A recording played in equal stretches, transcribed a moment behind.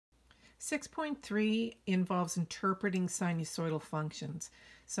6.3 involves interpreting sinusoidal functions.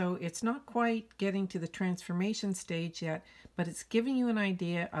 So it's not quite getting to the transformation stage yet, but it's giving you an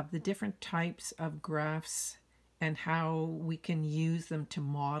idea of the different types of graphs and how we can use them to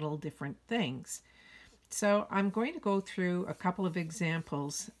model different things. So I'm going to go through a couple of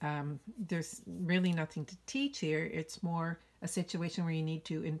examples. There's really nothing to teach here. It's more a situation where you need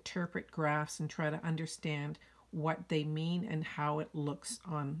to interpret graphs and try to understand what they mean and how it looks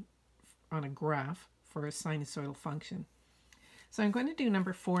on a graph for a sinusoidal function. So I'm going to do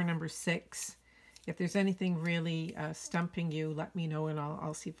number 4, number 6. If there's anything really stumping you, let me know and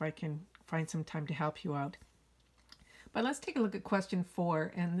I'll see if I can find some time to help you out. But let's take a look at question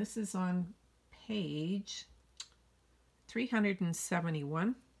 4, and this is on page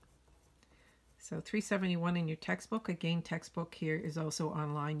 371. So 371 in your textbook. Again, textbook here is also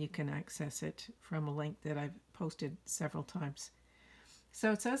online. You can access it from a link that I've posted several times.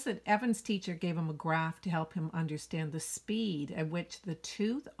 So it says that Evan's teacher gave him a graph to help him understand the speed at which the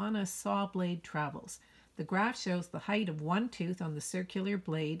tooth on a saw blade travels. The graph shows the height of one tooth on the circular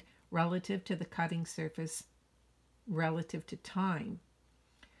blade relative to the cutting surface relative to time.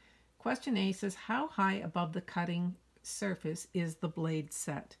 Question A says, how high above the cutting surface is the blade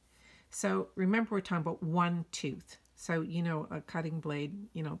set? So remember, we're talking about one tooth. So, you know, a cutting blade,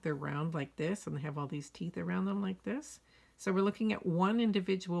 you know, they're round like this and they have all these teeth around them like this. So we're looking at one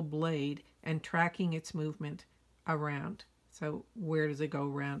individual blade and tracking its movement around. So where does it go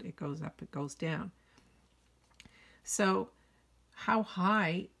around? It goes up, it goes down. So how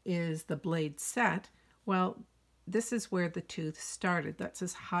high is the blade set? Well, this is where the tooth started. That's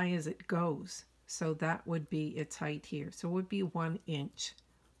as high as it goes. So that would be its height here. So it would be 1 inch.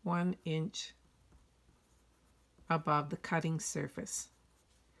 1 inch above the cutting surface.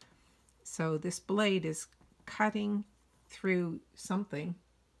 So this blade is cutting through something.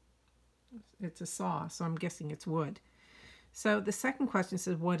 It's a saw, so I'm guessing it's wood. So the second question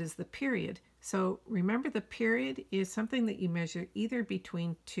says, what is the period? So remember, the period is something that you measure either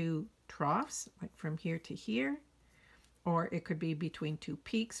between two troughs, like from here to here, or it could be between two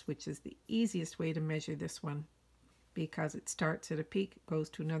peaks, which is the easiest way to measure this one because it starts at a peak, goes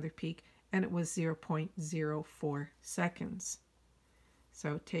to another peak, and it was 0.04 seconds.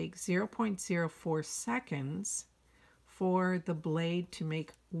 So take 0.04 seconds for the blade to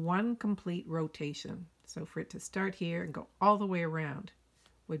make one complete rotation. So for it to start here and go all the way around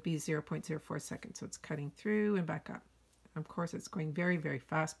would be 0.04 seconds. So it's cutting through and back up. Of course, it's going very, very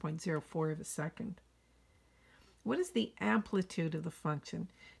fast, 0.04 of a second. What is the amplitude of the function?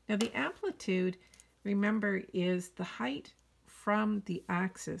 Now the amplitude, remember, is the height from the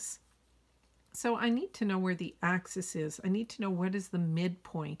axis. So I need to know where the axis is. I need to know what is the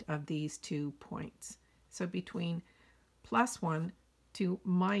midpoint of these 2 points. So between +1 to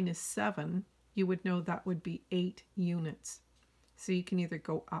 -7, you would know that would be 8 units. So you can either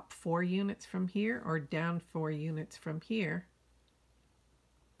go up 4 units from here or down 4 units from here,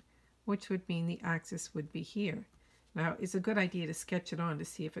 which would mean the axis would be here. Now, it's a good idea to sketch it on to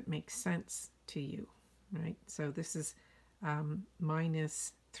see if it makes sense to you, right? So this is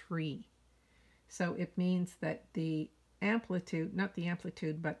 -3. So it means that the amplitude, not the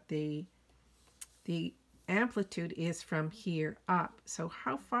amplitude, but the amplitude is from here up. So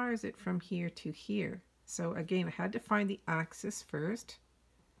how far is it from here to here? So again, I had to find the axis first.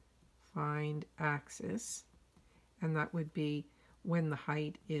 Find axis. And that would be when the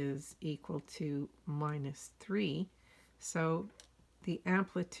height is equal to -3. So the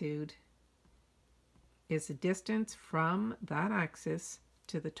amplitude is the distance from that axis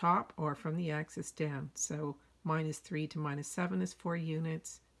to the top or from the axis down. So -3 to -7 is 4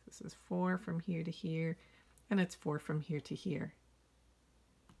 units. This is 4 from here to here, and it's 4 from here to here.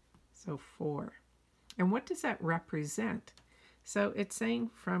 So 4. And what does that represent? So it's saying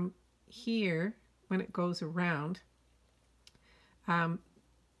from here, when it goes around,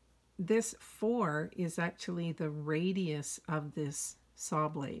 this 4 is actually the radius of this saw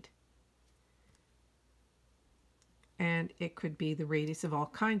blade. And it could be the radius of all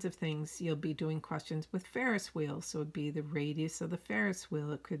kinds of things. You'll be doing questions with Ferris wheels, so it'd be the radius of the Ferris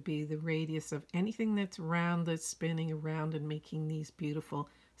wheel. It could be the radius of anything that's round, that's spinning around and making these beautiful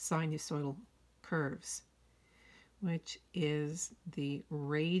sinusoidal curves, which is the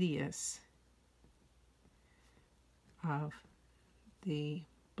radius of the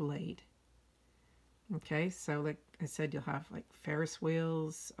blade. Okay, so like I said, you'll have like Ferris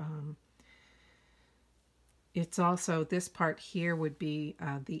wheels. It's also, this part here would be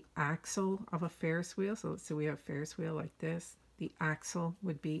the axle of a Ferris wheel. So let's say we have a Ferris wheel like this. The axle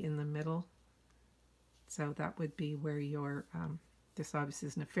would be in the middle. So that would be where your This obviously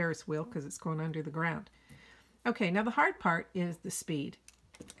isn't a Ferris wheel because it's going under the ground. Okay, now the hard part is the speed.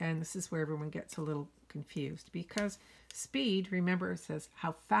 And this is where everyone gets a little confused because speed, remember, it says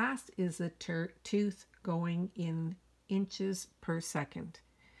how fast is the tooth going in inches per second.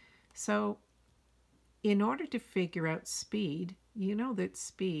 So in order to figure out speed, you know that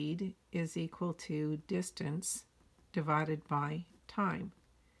speed is equal to distance divided by time.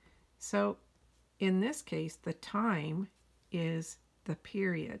 So in this case, the time is the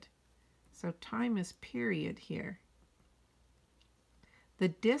period. So time is period here. The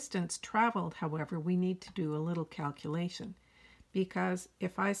distance traveled, however, we need to do a little calculation because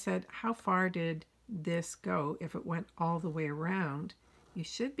if I said how far did this go, if it went all the way around, you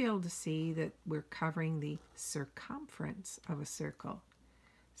should be able to see that we're covering the circumference of a circle.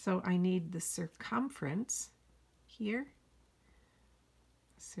 So I need the circumference here.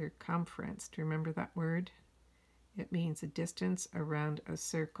 Circumference, do you remember that word? It means a distance around a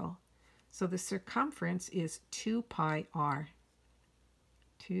circle. So the circumference is 2 pi r.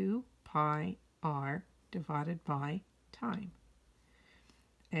 2 pi r divided by time.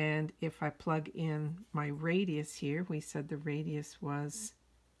 And if I plug in my radius here, we said the radius was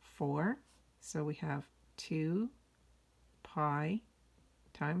 4. So we have 2 pi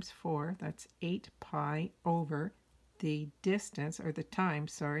times 4. That's 8 pi over the distance, or the time,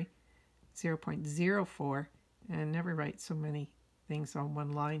 sorry, 0.04. And never write so many things on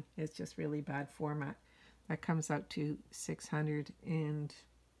one line. It's just really bad format. That comes out to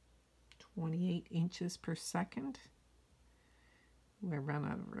 628 inches per second. I run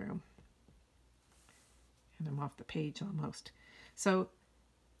out of room. And I'm off the page almost. So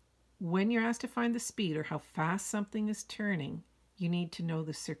when you're asked to find the speed or how fast something is turning, you need to know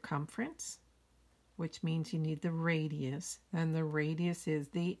the circumference, which means you need the radius. And the radius is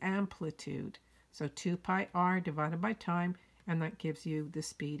the amplitude. So 2 pi r divided by time, and that gives you the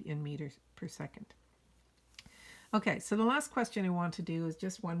speed in meters per second. Okay, so the last question I want to do is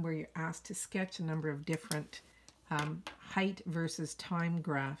just one where you're asked to sketch a number of different height versus time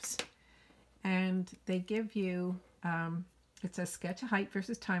graphs. And they give you, it says sketch a height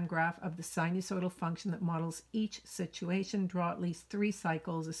versus time graph of the sinusoidal function that models each situation. Draw at least 3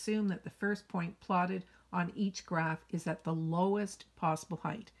 cycles. Assume that the first point plotted on each graph is at the lowest possible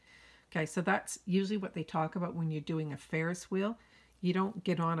height. Okay, so that's usually what they talk about when you're doing a Ferris wheel. You don't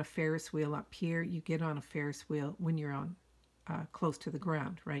get on a Ferris wheel up here. You get on a Ferris wheel when you're on close to the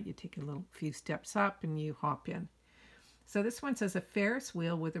ground, right? You take a few steps up and you hop in. So this one says a Ferris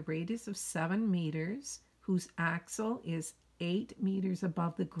wheel with a radius of 7 meters, whose axle is 8 meters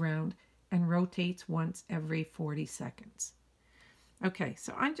above the ground and rotates once every 40 seconds. Okay,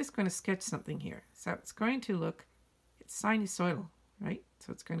 so I'm just going to sketch something here. So it's going to look, it's sinusoidal, right?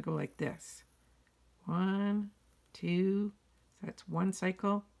 So it's going to go like this. 1, 2, so that's 1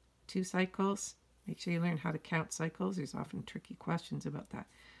 cycle, 2 cycles. Make sure you learn how to count cycles. There's often tricky questions about that.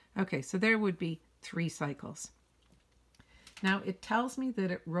 Okay, so there would be 3 cycles. Now it tells me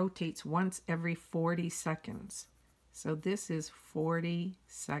that it rotates once every 40 seconds. So this is 40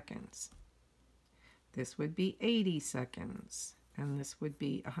 seconds. This would be 80 seconds. And this would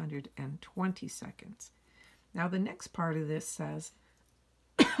be 120 seconds. Now the next part of this says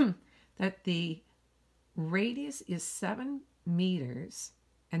that the radius is 7 meters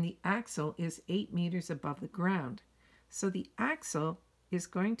and the axle is 8 meters above the ground. So the axle is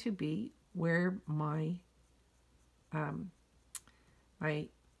going to be where my my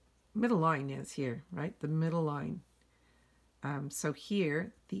middle line is here, right? The middle line. So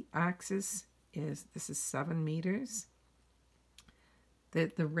here, the axis is, this is 7 meters.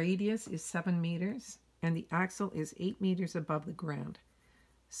 The radius is 7 meters, and the axle is 8 meters above the ground.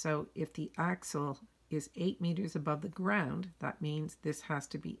 So if the axle is 8 meters above the ground, that means this has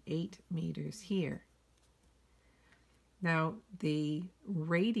to be 8 meters here. Now, the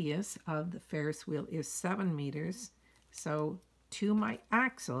radius of the Ferris wheel is 7 meters, so to my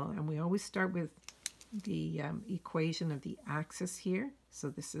axle, and we always start with the equation of the axis here. So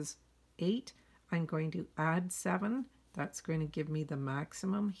this is 8. I'm going to add 7. That's going to give me the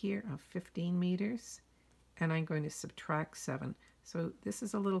maximum here of 15 meters. And I'm going to subtract 7. So this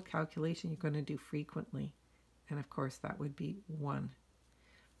is a little calculation you're going to do frequently. And of course, that would be 1.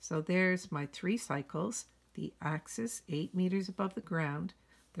 So there's my 3 cycles. The axis, 8 meters above the ground.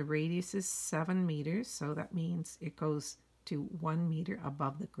 The radius is 7 meters. So that means it goes to 1 meter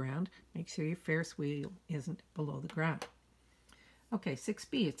above the ground. Make sure your Ferris wheel isn't below the ground. Okay,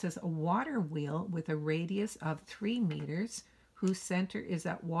 6b, it says a water wheel with a radius of 3 meters whose center is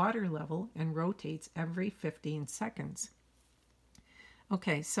at water level and rotates every 15 seconds.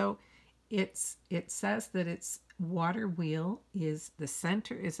 Okay, so it says that it's water wheel is, the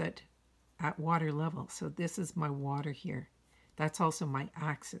center is at water level. So this is my water here. That's also my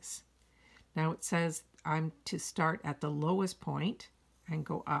axis. Now it says I'm to start at the lowest point and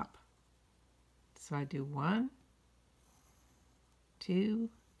go up. So I do 1, 2,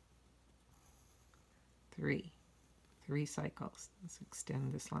 3. 3 cycles. Let's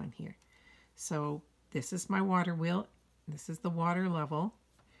extend this line here. So this is my water wheel. This is the water level.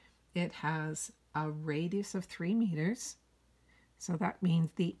 It has a radius of 3 meters. So that means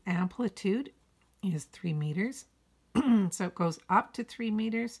the amplitude is 3 meters. So it goes up to 3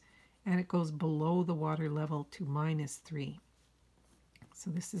 meters and it goes below the water level to -3.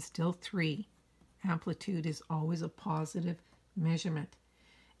 So this is still 3. Amplitude is always a positive measurement.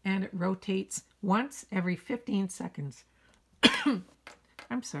 And it rotates once every 15 seconds.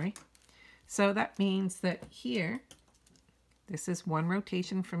 I'm sorry. So that means that here, this is one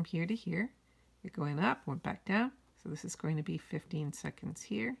rotation from here to here. You're going up, went back down. So this is going to be 15 seconds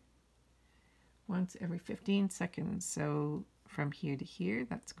here. Once every 15 seconds. So from here to here,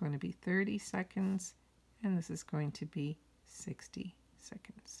 that's going to be 30 seconds. And this is going to be 60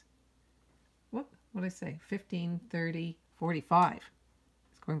 seconds. What did I say? 15, 30, 45.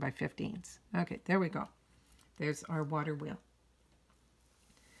 It's going by 15s. Okay, there we go. There's our water wheel.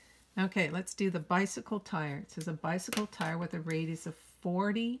 Okay, let's do the bicycle tire. It says a bicycle tire with a radius of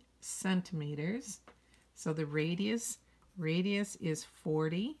 40 centimeters. So the radius is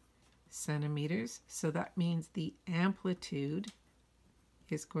 40 centimeters. So that means the amplitude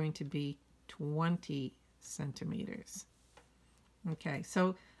is going to be 20 centimeters. Okay,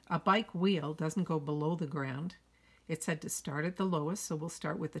 so a bike wheel doesn't go below the ground. It said to start at the lowest, so we'll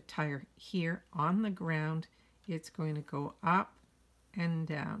start with the tire here on the ground. It's going to go up and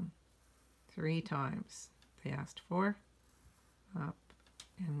down 3 times. They asked for up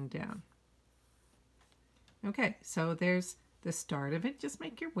and down. Okay, so there's the start of it. Just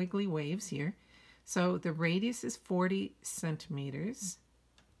make your wiggly waves here. So the radius is 40 centimeters.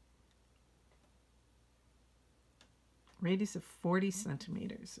 Radius of 40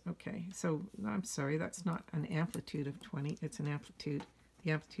 centimeters. Okay, so I'm sorry, that's not an amplitude of 20. It's an amplitude.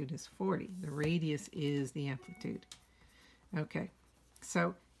 The amplitude is 40. The radius is the amplitude. Okay,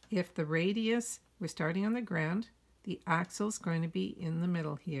 so if the radius, we're starting on the ground, the axle is going to be in the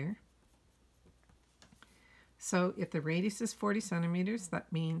middle here. So if the radius is 40 centimeters,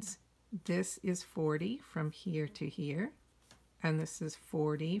 that means this is 40 from here to here, and this is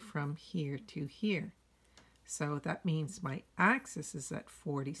 40 from here to here. So that means my axis is at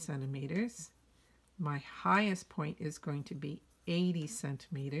 40 centimeters. My highest point is going to be 80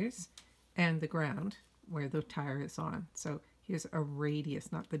 centimeters, and the ground where the tire is on. So here's a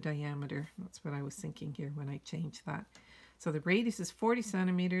radius, not the diameter. That's what I was thinking here when I changed that. So the radius is 40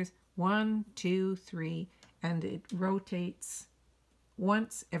 centimeters, 1, 2, 3, and it rotates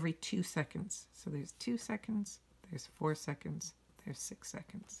once every 2 seconds. So there's 2 seconds, there's 4 seconds, there's 6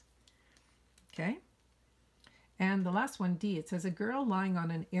 seconds. Okay? And the last one, D, it says a girl lying on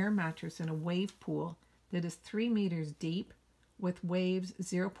an air mattress in a wave pool that is 3 meters deep with waves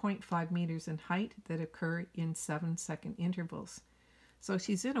 0.5 meters in height that occur in 7-second intervals. So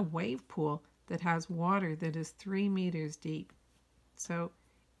she's in a wave pool that has water that is 3 meters deep. So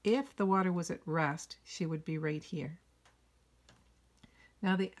if the water was at rest, she would be right here.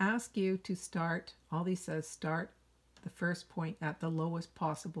 Now they ask you to start, all these says start the first point at the lowest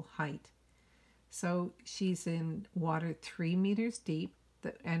possible height. So she's in water 3 meters deep,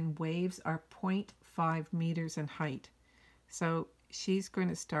 and waves are 0.5 meters in height. So she's going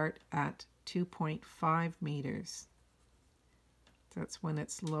to start at 2.5 meters. That's when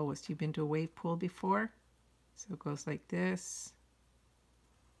it's lowest. You've been to a wave pool before? So it goes like this.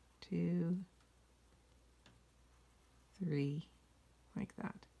 2, 3, like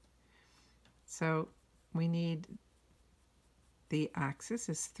that. So we need, the axis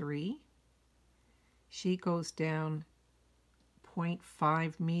is 3. She goes down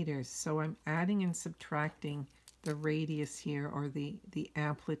 0.5 meters. So I'm adding and subtracting the radius here, or the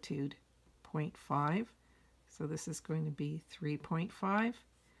amplitude, 0.5. So this is going to be 3.5,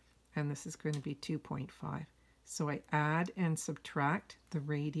 and this is going to be 2.5. So I add and subtract the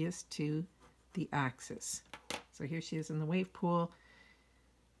radius to the axis. So here she is in the wave pool.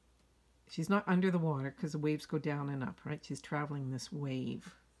 She's not under the water because the waves go down and up, right? She's traveling this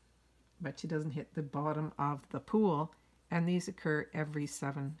wave, but she doesn't hit the bottom of the pool, and these occur every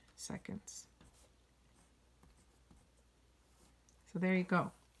 7 seconds. So there you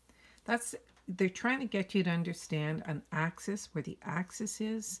go. They're trying to get you to understand an axis, where the axis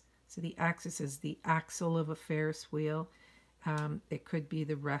is. So the axis is the axle of a Ferris wheel. It could be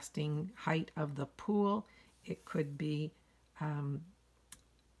the resting height of the pool. It could be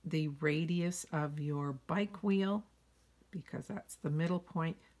the radius of your bike wheel, because that's the middle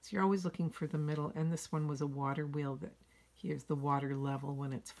point. So you're always looking for the middle. And this one was a water wheel that here's the water level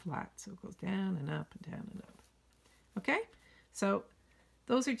when it's flat. So it goes down and up and down and up. Okay, so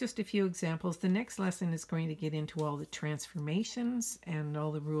those are just a few examples. The next lesson is going to get into all the transformations and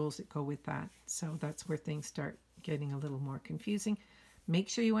all the rules that go with that. So that's where things start getting a little more confusing. Make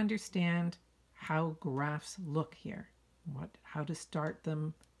sure you understand how graphs look here, how to start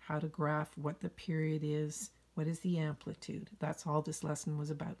them, how to graph, what the period is, what is the amplitude. That's all this lesson was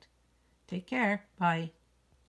about. Take care. Bye.